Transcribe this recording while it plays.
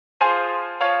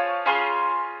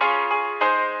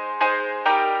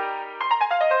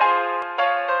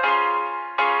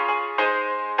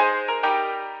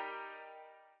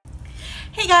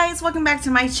Hey guys, welcome back to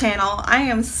my channel. I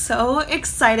am so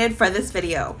excited for this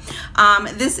video.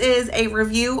 This is a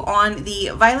review on the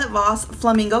Violet Voss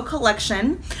Flamingo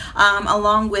Collection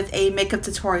along with a makeup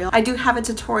tutorial. I do have a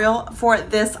tutorial for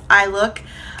this eye look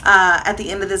at the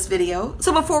end of this video.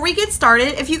 So before we get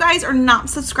started, if you guys are not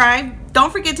subscribed,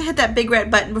 don't forget to hit that big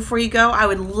red button before you go. I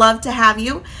would love to have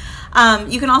you.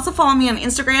 You can also follow me on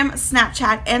Instagram,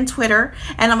 Snapchat, and Twitter,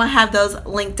 and I'm gonna have those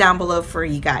linked down below for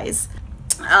you guys.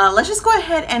 Let's just go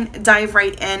ahead and dive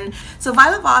right in. So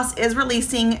Violet Voss is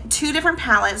releasing two different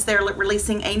palettes. They're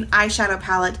releasing an eyeshadow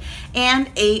palette and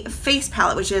a face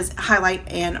palette, which is highlight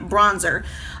and bronzer.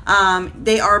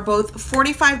 They are both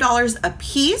 $45 a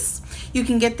piece. You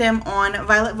can get them on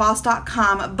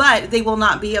violetvoss.com, but they will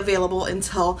not be available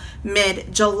until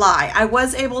mid-July. I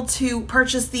was able to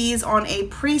purchase these on a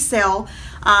pre-sale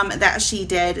that she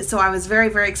did, so I was very,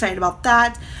 very excited about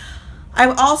that. I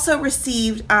also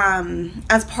received,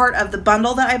 as part of the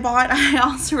bundle that I bought, I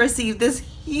also received this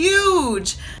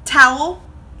huge towel,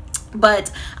 but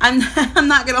I'm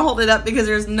not going to hold it up because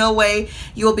there's no way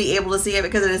you'll be able to see it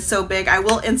because it is so big. I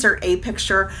will insert a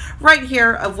picture right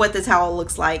here of what the towel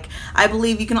looks like. I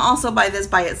believe you can also buy this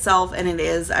by itself, and it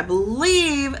is, I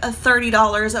believe,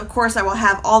 $30. Of course, I will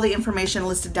have all the information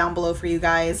listed down below for you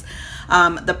guys.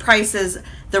 The prices,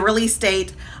 the release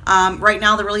date. Right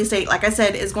now the release date, like I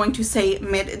said, is going to say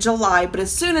mid-July, but as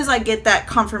soon as I get that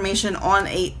confirmation on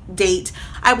a date,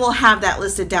 I will have that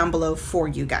listed down below for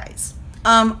you guys.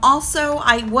 Also,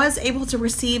 I was able to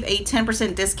receive a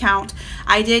 10% discount.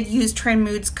 I did use Trend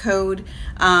Mood's code,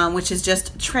 which is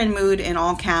just Trend Mood in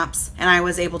all caps, and I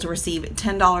was able to receive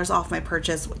 $10 off my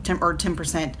purchase, or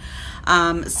 10%.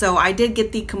 So I did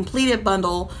get the completed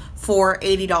bundle for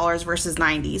 $80 versus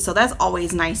 $90, so that's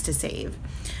always nice to save.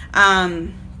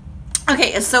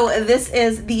 Okay, so this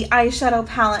is the eyeshadow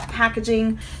palette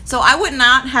packaging. So I would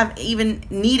not have even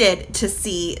needed to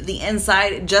see the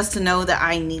inside just to know that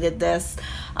I needed this.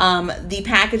 The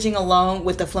packaging alone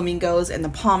with the flamingos and the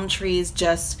palm trees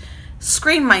just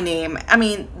scream my name. I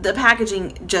mean, the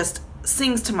packaging just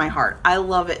sings to my heart. I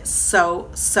love it so,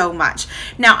 so much.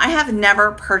 Now, I have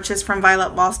never purchased from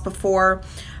Violet Voss before.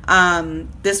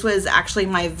 This was actually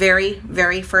my very,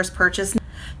 very first purchase.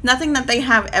 Nothing that they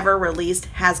have ever released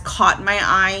has caught my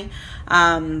eye,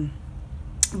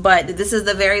 but this is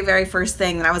the very, very first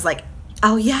thing that I was like,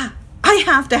 oh yeah, I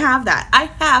have to have that. I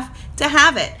have to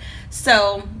have it.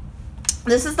 So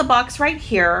this is the box right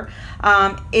here.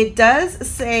 It does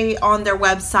say on their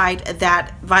website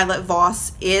that Violet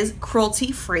Voss is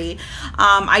cruelty-free.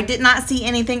 I did not see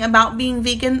anything about being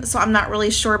vegan, so I'm not really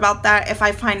sure about that. If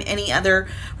I find any other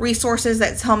resources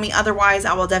that tell me otherwise,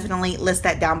 I will definitely list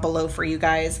that down below for you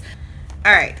guys.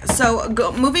 Alright, so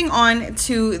moving on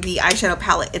to the eyeshadow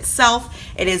palette itself.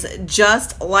 It is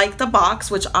just like the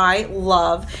box, which I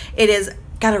love. It is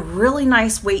got a really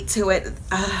nice weight to it.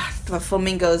 The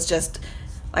flamingos just,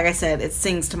 like I said, it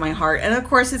sings to my heart. And of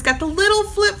course, it's got the little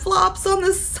flip-flops on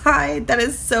the side. That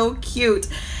is so cute.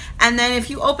 And then if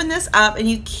you open this up and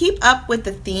you keep up with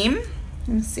the theme, let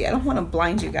me see, I don't want to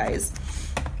blind you guys.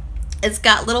 It's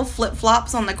got little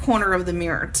flip-flops on the corner of the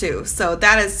mirror too. So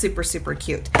that is super, super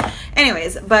cute.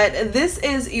 Anyways, but this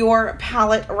is your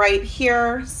palette right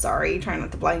here. Sorry, trying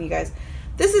not to blind you guys.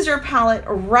 This is your palette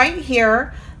right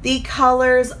here. The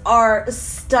colors are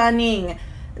stunning.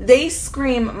 They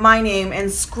scream my name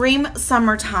and scream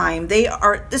summertime.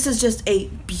 This is just a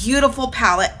beautiful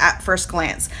palette at first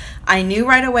glance. I knew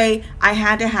right away I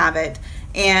had to have it.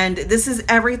 And this is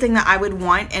everything that I would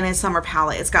want in a summer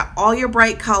palette. It's got all your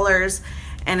bright colors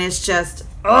and it's just,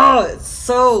 oh, it's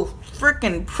so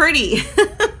freaking pretty.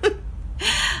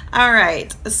 All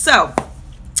right, so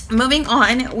moving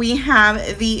on, we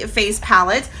have the face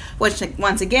palette, which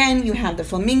once again, you have the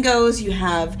flamingos, you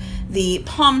have the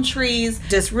palm trees,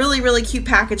 just really, really cute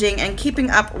packaging, and keeping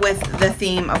up with the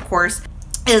theme, of course,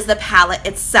 is the palette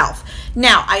itself.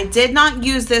 Now, I did not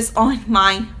use this on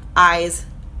my eyes,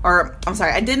 or I'm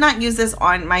sorry, I did not use this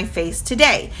on my face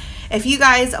today. If you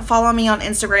guys follow me on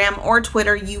Instagram or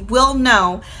Twitter, you will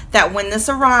know that when this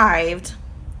arrived,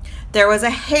 there was a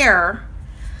hair,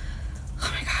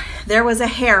 oh my God, there was a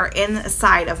hair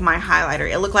inside of my highlighter.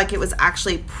 It looked like it was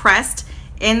actually pressed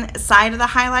inside of the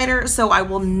highlighter, so I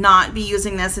will not be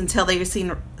using this until they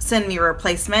send me a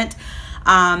replacement.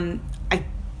 I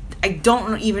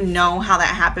don't even know how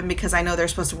that happened because I know they're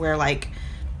supposed to wear like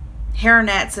hair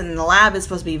nets and the lab is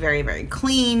supposed to be very, very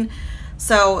clean.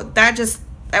 So that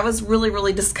was really,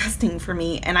 really disgusting for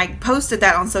me, and I posted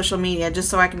that on social media just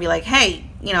so I can be like, hey,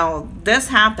 you know, this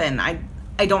happened.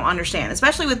 I I don't understand,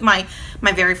 especially with my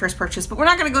very first purchase, but we're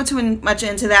not going to go too much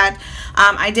into that.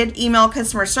 I did email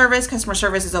customer service. Customer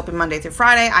service is open Monday through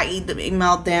Friday. I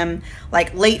emailed them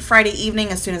like late Friday evening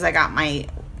as soon as I got my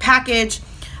package.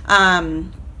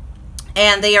 And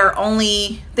they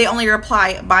only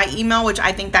reply by email, which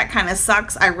I think that kind of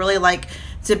sucks. I really like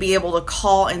to be able to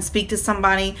call and speak to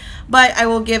somebody, but I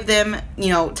will give them, you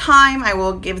know, time. I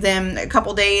will give them a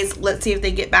couple days. Let's see if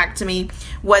they get back to me,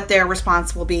 what their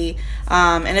response will be.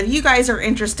 And if you guys are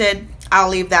interested, I'll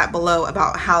leave that below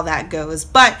about how that goes,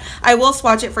 but I will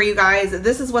swatch it for you guys.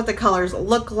 This is what the colors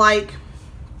look like.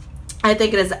 I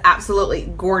think it is an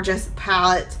absolutely gorgeous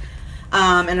palette.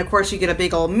 And of course you get a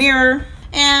big old mirror,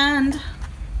 and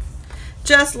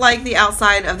just like the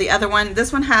outside of the other one,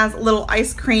 this one has little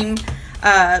ice cream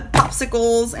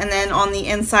popsicles, and then on the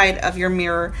inside of your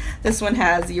mirror, this one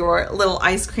has your little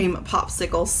ice cream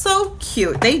popsicle. So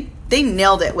cute. They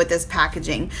nailed it with this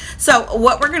packaging. So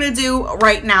what we're going to do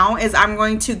right now is I'm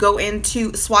going to go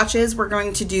into swatches. We're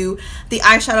going to do the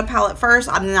eyeshadow palette first,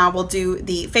 and then I will do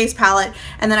the face palette,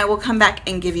 and then I will come back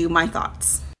and give you my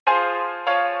thoughts.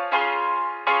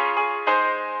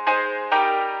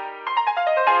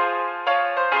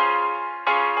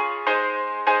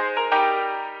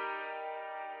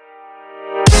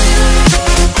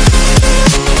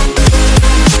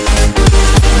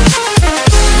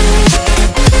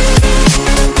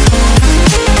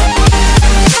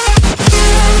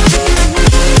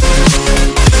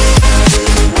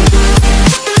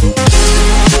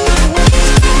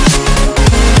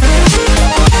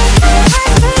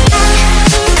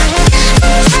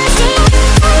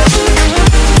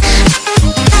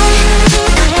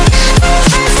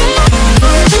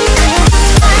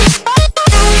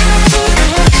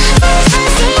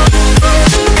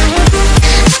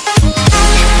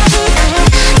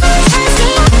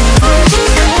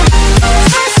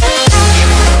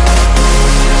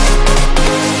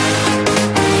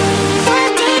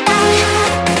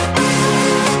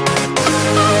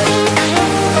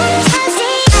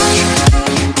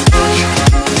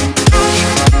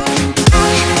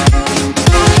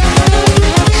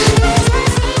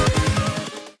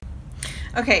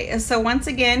 Okay, so once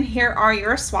again, here are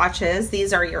your swatches.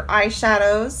 These are your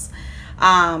eyeshadows.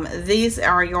 These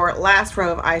are your last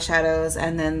row of eyeshadows,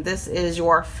 and then this is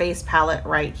your face palette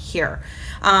right here.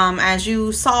 As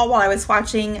you saw while I was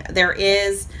swatching, there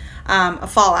is a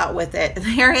fallout with it.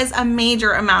 There is a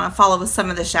major amount of fallout with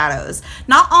some of the shadows.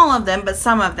 Not all of them, but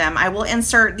some of them. I will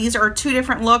insert, these are two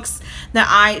different looks that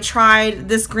I tried.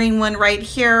 This green one right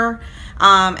here,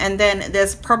 and then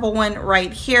this purple one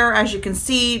right here. As you can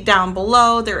see down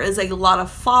below, there is a lot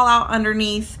of fallout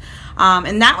underneath,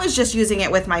 and that was just using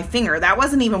it with my finger. That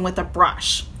wasn't even with a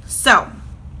brush. So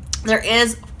there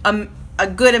is a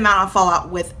good amount of fallout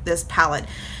with this palette.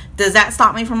 Does that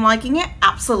stop me from liking it?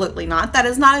 Absolutely not. That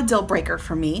is not a deal breaker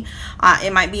for me.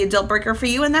 It might be a deal breaker for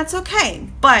you, and that's okay.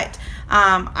 But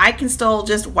I can still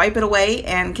just wipe it away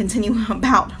and continue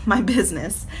about my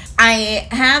business. I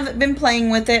have been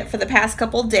playing with it for the past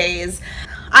couple days.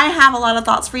 I have a lot of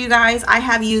thoughts for you guys. I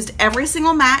have used every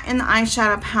single matte in the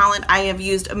eyeshadow palette. I have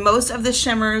used most of the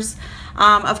shimmers.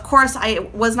 Of course, I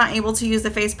was not able to use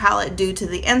the face palette due to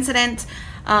the incident,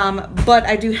 but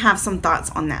I do have some thoughts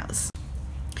on those.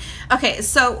 Okay,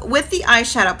 so with the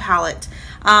eyeshadow palette,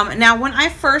 now when I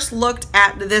first looked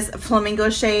at this flamingo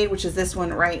shade, which is this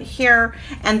one right here,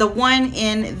 and the one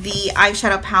in the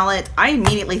eyeshadow palette, I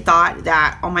immediately thought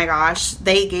that, oh my gosh,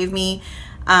 they gave me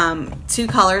two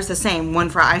colors the same, one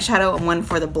for eyeshadow and one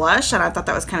for the blush, and I thought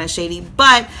that was kind of shady.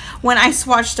 But when I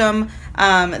swatched them,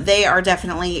 they are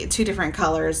definitely two different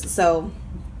colors. So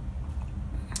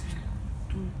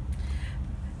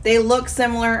they look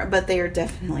similar, but they are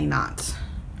definitely not.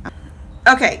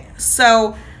 Okay,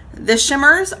 so the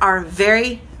shimmers are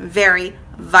very, very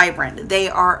vibrant. They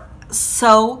are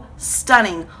so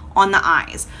stunning on the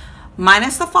eyes.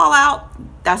 Minus the fallout,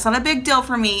 that's not a big deal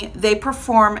for me. They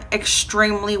perform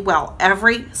extremely well,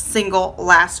 every single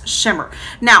last shimmer.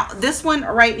 Now, this one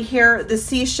right here, the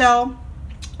seashell,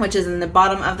 which is in the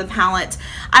bottom of the palette,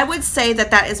 I would say that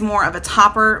that is more of a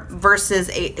topper versus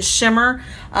a shimmer.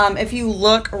 If you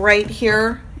look right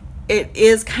here, it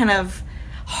is kind of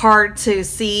hard to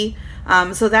see,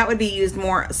 so that would be used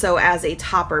more so as a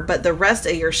topper. But the rest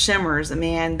of your shimmers,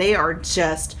 man, they are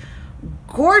just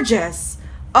gorgeous.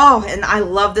 Oh, and I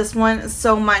love this one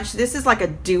so much. This is like a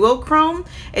duochrome.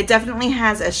 It definitely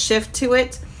has a shift to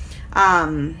it,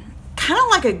 kind of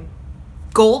like a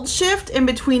gold shift in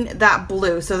between that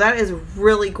blue, so that is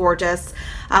really gorgeous.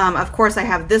 Of course, I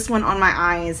have this one on my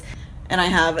eyes, and I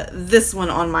have this one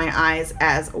on my eyes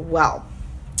as well.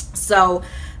 So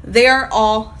they're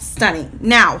all stunning.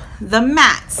 Now, the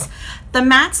mattes. The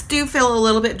mattes do feel a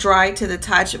little bit dry to the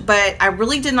touch, but I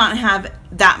really did not have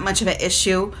that much of an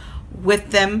issue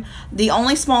with them. The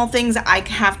only small things I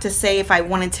have to say if I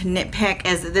wanted to nitpick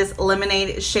is this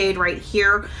lemonade shade right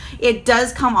here. It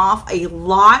does come off a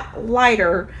lot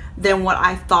lighter than what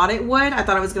I thought it would. I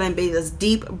thought it was going to be this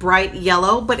deep bright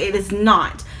yellow, but it is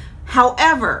not.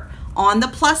 However, on the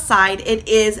plus side, it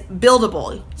is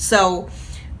buildable. So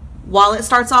while it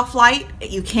starts off light,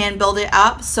 you can build it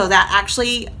up. So that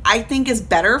actually, I think, is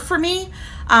better for me.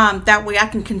 That way I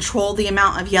can control the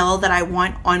amount of yellow that I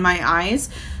want on my eyes.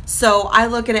 So I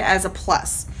look at it as a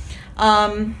plus.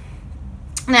 Now,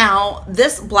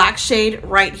 this black shade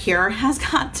right here has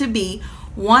got to be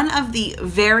one of the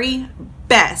very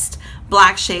best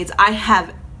black shades I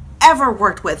have ever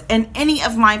worked with in any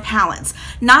of my palettes.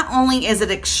 Not only is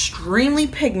it extremely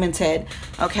pigmented,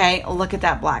 okay, look at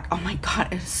that black. Oh my God,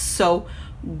 it's so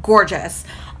gorgeous.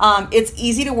 It's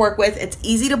easy to work with. It's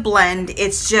easy to blend.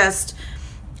 It's just,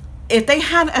 if they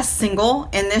had a single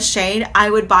in this shade, I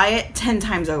would buy it 10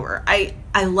 times over.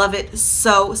 I love it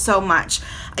so, so much.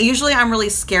 Usually I'm really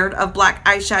scared of black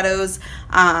eyeshadows.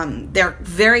 They're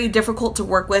very difficult to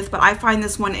work with, but I find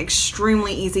this one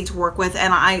extremely easy to work with,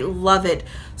 and I love it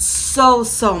so,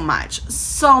 so much.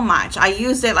 So much. I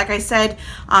used it, like I said,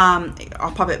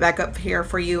 I'll pop it back up here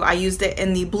for you. I used it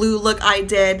in the blue look I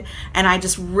did, and I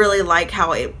just really like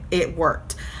how it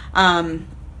worked.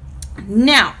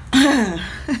 Now,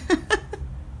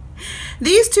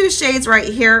 these two shades right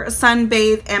here,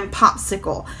 Sunbathe and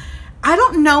Popsicle. I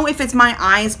don't know if it's my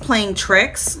eyes playing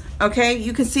tricks, okay?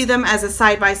 You can see them as a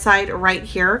side-by-side right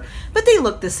here, but they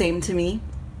look the same to me.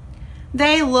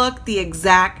 They look the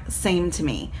exact same to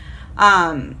me.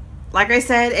 Like I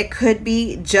said, it could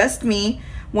be just me.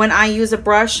 When I use a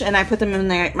brush and I put them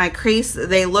in my crease,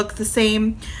 they look the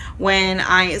same. When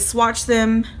I swatch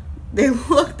them, they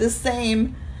look the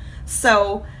same.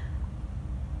 So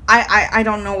I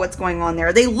don't know what's going on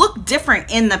there. They look different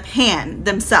in the pan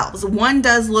themselves. One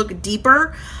does look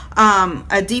deeper,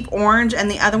 a deep orange,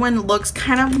 and the other one looks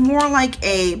kind of more like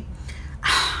a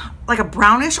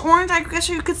brownish orange, I guess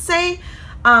you could say.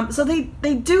 So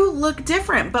they do look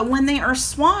different, but when they are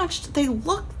swatched, they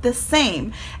look the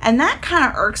same. And that kind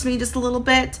of irks me just a little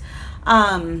bit.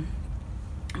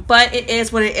 But it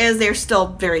is what it is. They're still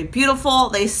very beautiful.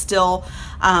 They still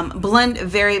blend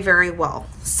very, very well.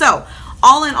 So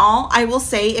all in all, I will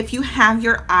say if you have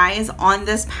your eyes on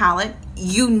this palette,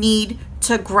 you need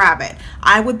to grab it.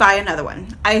 I would buy another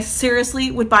one. I seriously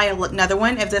would buy another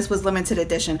one if this was limited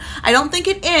edition. I don't think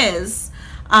it is,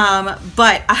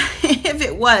 but if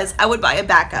it was, I would buy a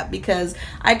backup because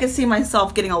I could see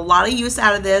myself getting a lot of use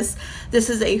out of this. This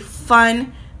is a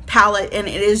fun palette and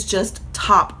it is just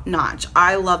top notch.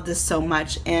 I love this so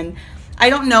much, and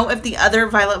I don't know if the other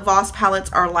Violet Voss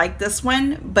palettes are like this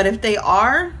one, but if they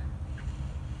are,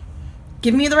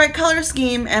 give me the right color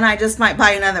scheme and I just might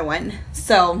buy another one.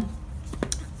 So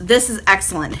this is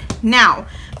excellent. Now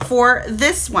for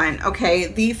this one, okay,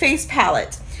 the face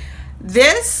palette.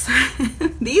 These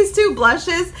two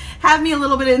blushes have me a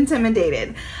little bit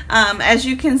intimidated. As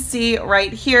you can see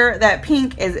right here, that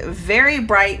pink is very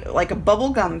bright, like a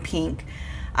bubblegum pink.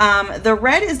 The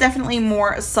red is definitely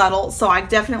more subtle, so I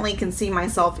definitely can see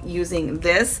myself using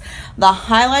this. The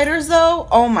highlighters though,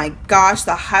 oh my gosh,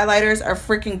 the highlighters are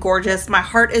freaking gorgeous. My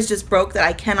heart is just broke that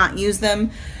I cannot use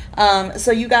them.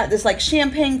 So you got this like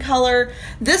champagne color.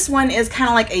 This one is kind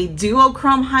of like a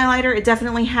duochrome highlighter. It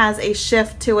definitely has a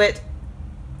shift to it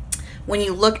when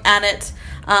you look at it.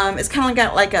 It's kind of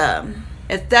got like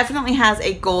it definitely has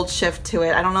a gold shift to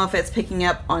it. I don't know if it's picking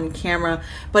up on camera,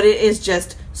 but it is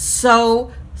just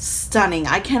so stunning.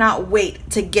 I cannot wait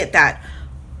to get that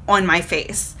on my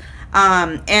face.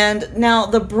 And now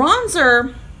the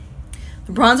bronzer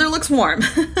looks warm.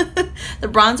 The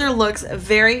bronzer looks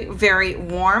very, very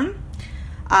warm,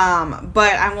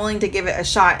 but I'm willing to give it a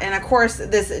shot. And of course,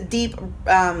 this deep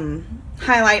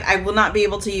highlight I will not be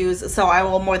able to use, so I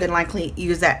will more than likely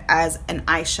use that as an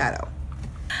eyeshadow.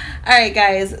 All right,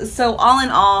 guys, so all in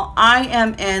all, I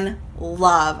am in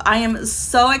love. I am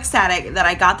so ecstatic that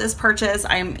I got this purchase.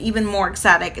 I am even more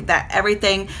ecstatic that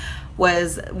everything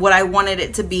was what I wanted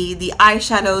it to be. The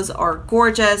eyeshadows are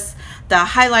gorgeous. The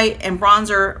highlight and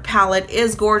bronzer palette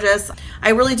is gorgeous. I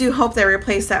really do hope they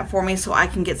replace that for me so I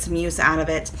can get some use out of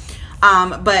it.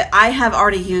 But I have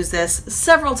already used this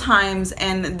several times,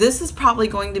 and this is probably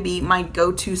going to be my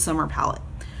go-to summer palette.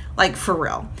 Like, for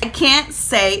real. I can't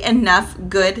say enough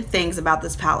good things about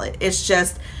this palette. It's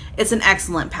an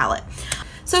excellent palette.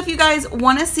 So if you guys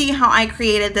want to see how I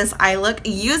created this eye look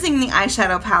using the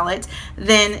eyeshadow palette,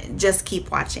 then just keep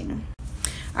watching.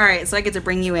 Alright, so I get to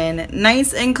bring you in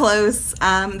nice and close.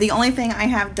 The only thing I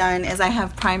have done is I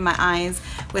have primed my eyes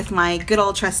with my good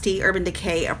old trusty Urban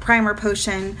Decay primer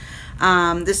potion.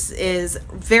 This is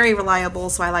very reliable,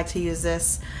 so I like to use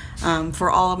this for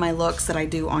all of my looks that I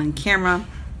do on camera.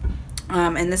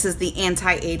 And this is the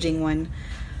anti-aging one.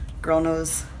 Girl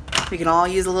knows we can all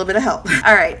use a little bit of help.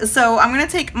 All right, so I'm gonna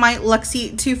take my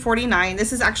Luxie 249.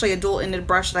 This is actually a dual-ended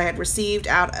brush that I had received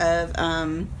out of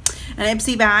an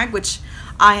Ipsy bag, which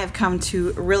I have come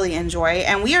to really enjoy.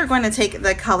 And we are going to take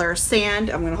the color Sand.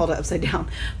 I'm gonna hold it upside down,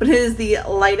 but it is the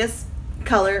lightest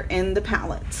color in the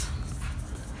palette.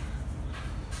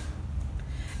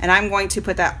 And I'm going to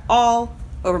put that all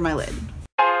over my lid.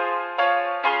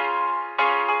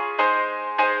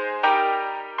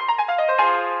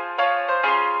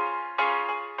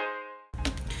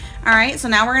 Alright, so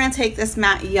now we're going to take this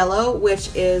matte yellow,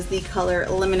 which is the color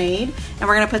Lemonade, and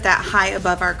we're going to put that high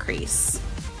above our crease,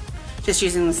 just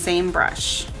using the same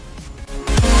brush.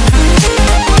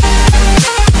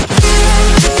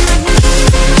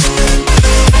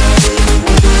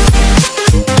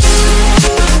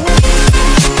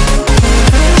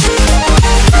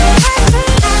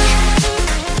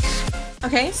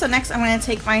 Okay, so next I'm going to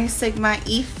take my Sigma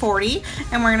E40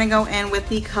 and we're going to go in with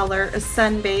the color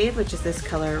Sunbathe, which is this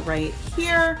color right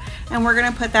here. And we're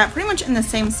going to put that pretty much in the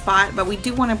same spot, but we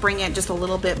do want to bring it just a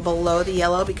little bit below the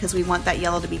yellow because we want that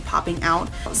yellow to be popping out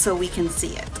so we can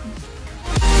see it.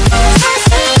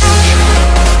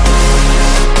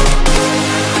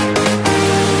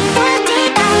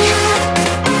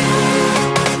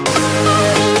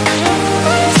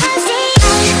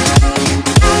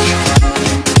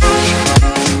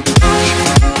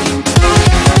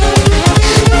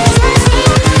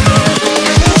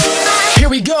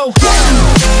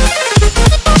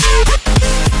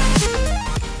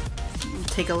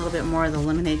 Take a little bit more of the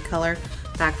Lemonade color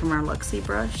back from our Luxie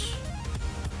brush.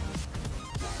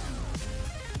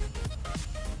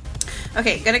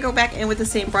 Okay, gonna go back in with the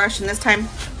same brush, and this time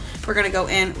we're gonna go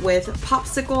in with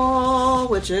Popsicle,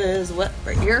 which is what,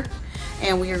 right here,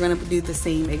 and we are gonna do the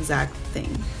same exact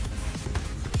thing.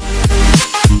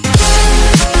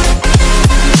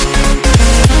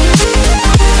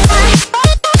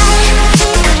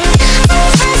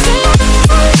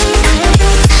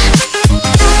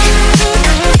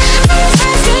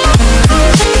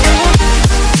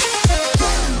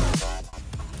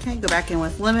 Go back in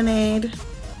with Lemonade.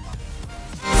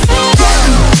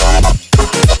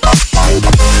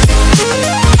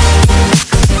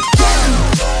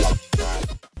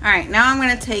 Alright, now I'm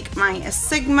going to take my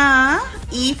Sigma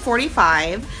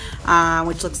E45,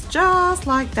 which looks just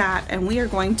like that, and we are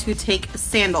going to take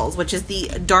Sandals, which is the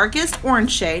darkest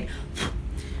orange shade.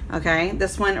 Okay,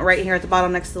 this one right here at the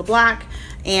bottom next to the black,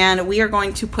 and we are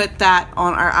going to put that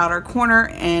on our outer corner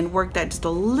and work that just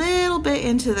a little bit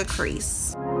into the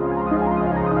crease.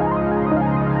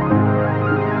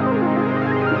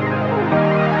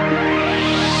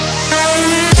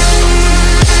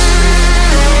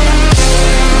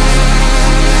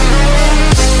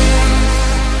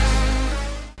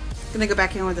 Gonna go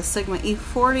back in with the Sigma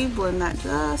E40, blend that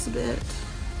just a bit.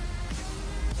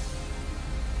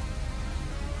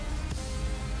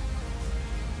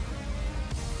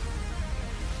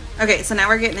 Okay, so now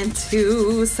we're getting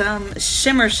into some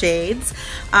shimmer shades.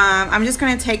 I'm just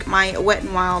going to take my Wet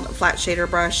n Wild flat shader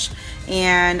brush,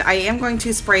 and I am going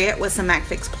to spray it with some MAC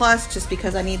Fix Plus just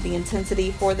because I need the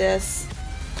intensity for this.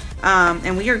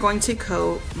 And we are going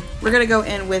to we're going to go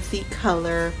in with the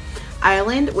color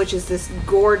Island, which is this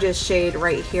gorgeous shade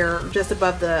right here, just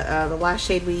above the last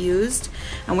shade we used.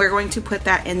 And we're going to put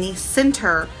that in the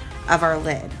center of our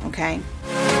lid, okay?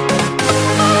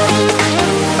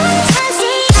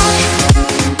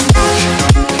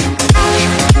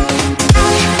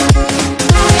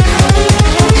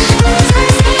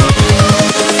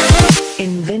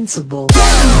 Invincible.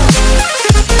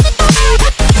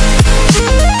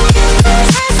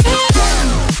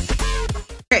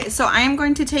 Okay, so I am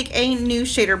going to take a new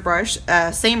shader brush,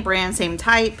 same brand, same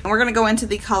type, and we're going to go into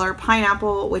the color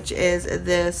Pineapple, which is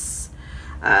this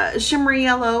shimmery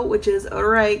yellow, which is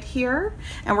right here,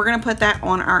 and we're going to put that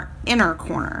on our inner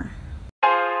corner.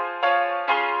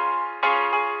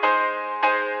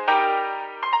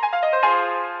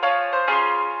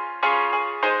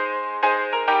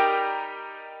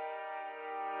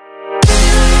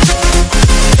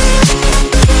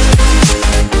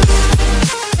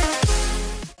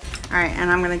 Alright,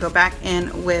 and I'm going to go back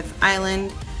in with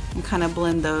Island and kind of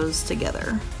blend those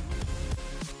together.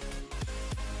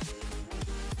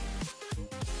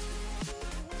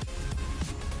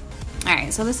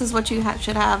 right, so this is what you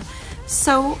should have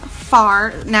so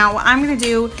far. Now what I'm going to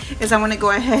do is I'm going to go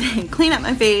ahead and clean up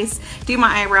my face, do my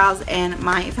eyebrows and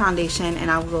my foundation, and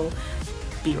I will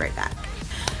be right back.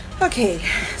 Okay,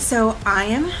 so I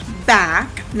am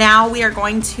back. Now we are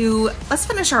going to, let's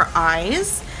finish our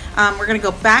eyes. We're going to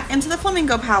go back into the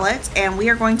Flamingo palette, and we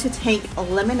are going to take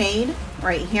Lemonade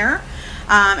right here.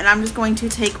 And I'm just going to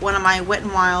take one of my Wet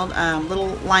n Wild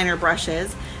little liner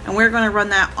brushes, and we're going to run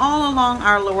that all along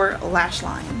our lower lash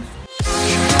line.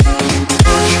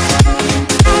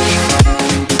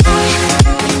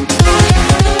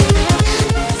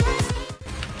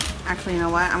 Actually, you know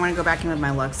what? I'm going to go back in with my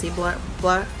Luxie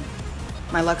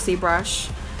brush.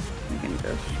 I'm going to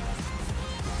go.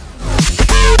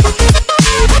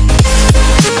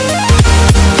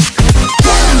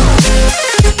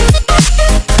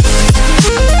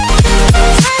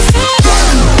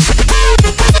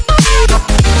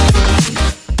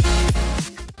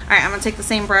 Alright, I'm going to take the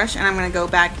same brush and I'm going to go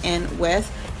back in with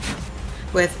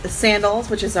Sandals,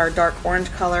 which is our dark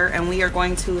orange color, and we are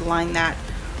going to line that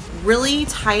really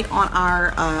tight on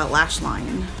our lash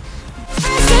line.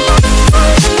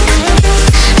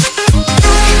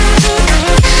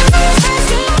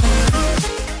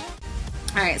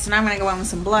 Alright, so now I'm going to go on with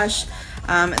some blush.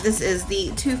 This is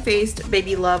the Too Faced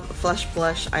Baby Love Flush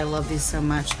Blush. I love these so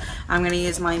much. I'm going to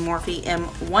use my Morphe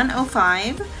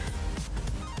M105.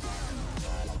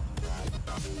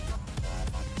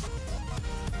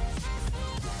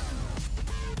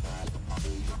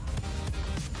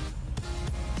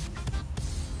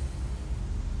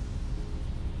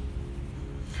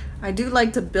 I do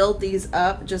like to build these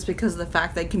up just because of the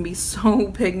fact they can be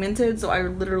so pigmented, so I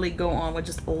literally go on with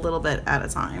just a little bit at a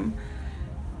time.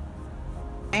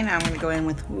 And now I'm going to go in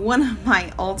with one of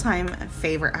my all-time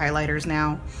favorite highlighters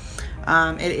now.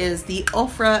 It is the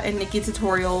Ofra and Nikki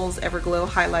Tutorials Everglow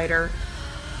highlighter.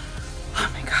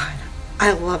 Oh my god,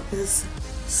 I love this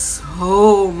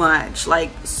so much, like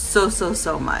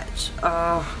so much.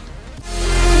 Oh.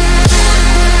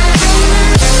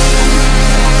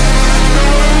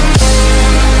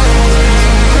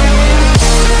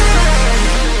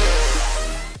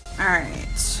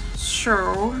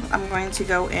 I'm going to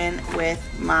go in with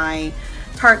my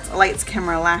Tarte Lights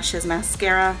Camera Lashes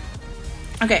mascara.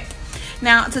 Okay,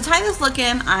 now to tie this look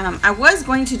in, I was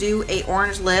going to do a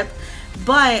orange lip,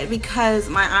 but because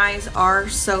my eyes are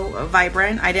so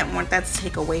vibrant, I didn't want that to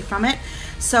take away from it.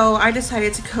 So I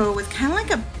decided to go with kind of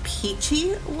like a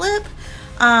peachy lip.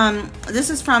 This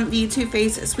is from the Too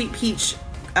Faced Sweet Peach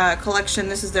collection.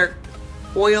 This is their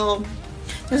oil.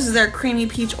 This is their creamy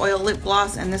peach oil lip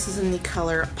gloss, and this is in the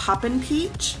color Poppin'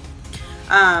 Peach.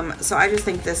 So I just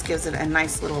think this gives it a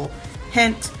nice little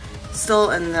hint,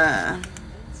 still in the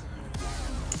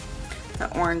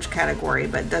orange category,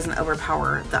 but doesn't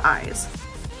overpower the eyes.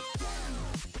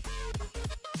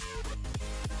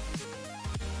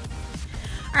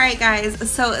 Alright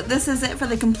guys, so this is it for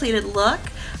the completed look.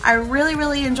 I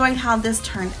really enjoyed how this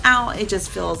turned out. It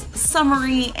just feels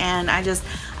summery, and I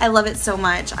love it so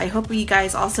much. I hope you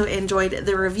guys also enjoyed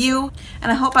the review,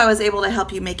 and I hope I was able to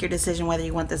help you make your decision whether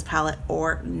you want this palette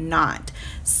or not.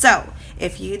 So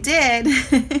if you did,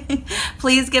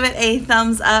 please give it a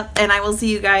thumbs up, and I will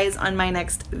see you guys on my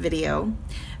next video.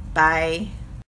 Bye.